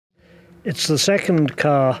It's the second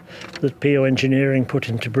car that PO Engineering put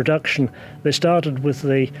into production. They started with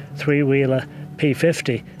the three-wheeler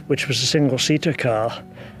P50, which was a single-seater car,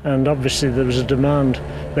 and obviously there was a demand,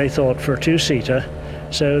 they thought, for a two-seater,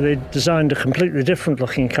 so they designed a completely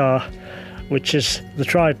different-looking car, which is the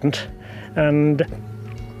Trident, and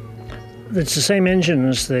it's the same engine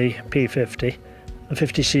as the P50, a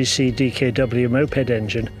 50cc DKW moped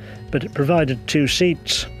engine, but it provided two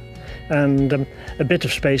seats and a bit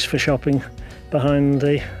of space for shopping behind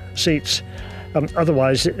the seats.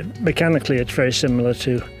 Otherwise, mechanically, it's very similar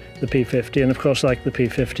to the P50, and of course, like the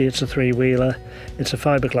P50, it's a three-wheeler, it's a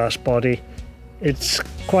fiberglass body. It's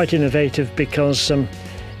quite innovative because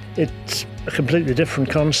it's a completely different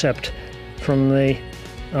concept from the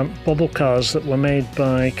bubble cars that were made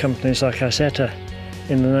by companies like Hanson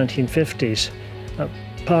in the 1950s,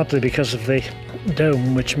 partly because of the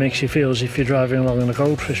dome, which makes you feel as if you're driving along in a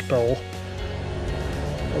goldfish bowl.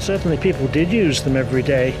 Well, certainly people did use them every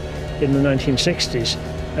day in the 1960s,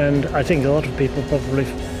 and I think a lot of people probably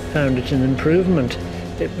found it an improvement.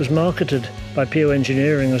 It was marketed by PO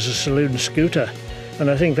Engineering as a saloon scooter, and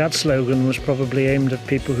I think that slogan was probably aimed at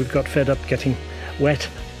people who'd got fed up getting wet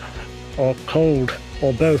or cold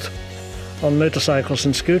or both on motorcycles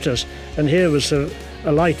and scooters, and here was a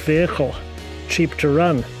light vehicle, cheap to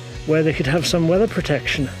run, where they could have some weather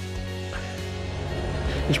protection.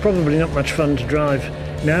 It's probably not much fun to drive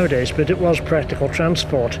nowadays, but it was practical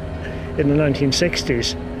transport in the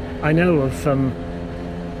 1960s. I know of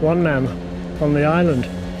one man on the island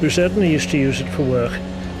who certainly used to use it for work.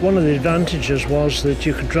 One of the advantages was that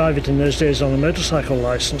you could drive it in those days on a motorcycle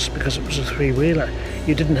license because it was a three-wheeler.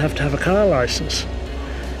 You didn't have to have a car license.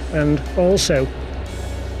 And also,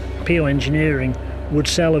 PO Engineering would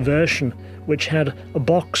sell a version which had a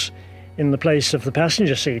box in the place of the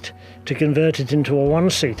passenger seat to convert it into a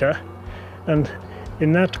one-seater, and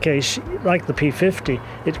in that case, like the P50,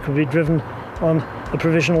 it could be driven on a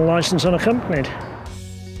provisional license unaccompanied.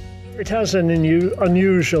 It has an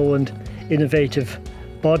unusual and innovative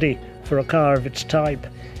body for a car of its type,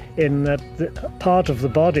 in that the part of the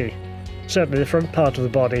body, certainly the front part of the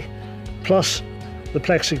body, plus the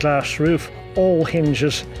plexiglass roof, all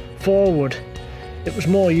hinges forward. It was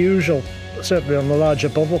more usual, certainly on the larger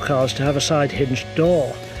bubble cars, to have a side hinged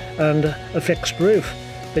door and a fixed roof.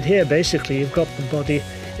 But here basically you've got the body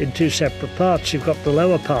in two separate parts. You've got the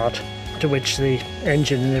lower part to which the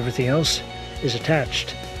engine and everything else is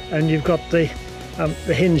attached, and you've got the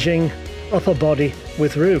hinging upper body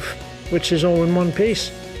with roof, which is all in one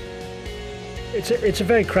piece. It's a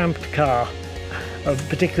very cramped car,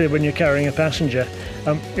 particularly when you're carrying a passenger.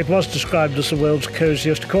 It was described as the world's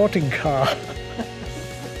cosiest courting car.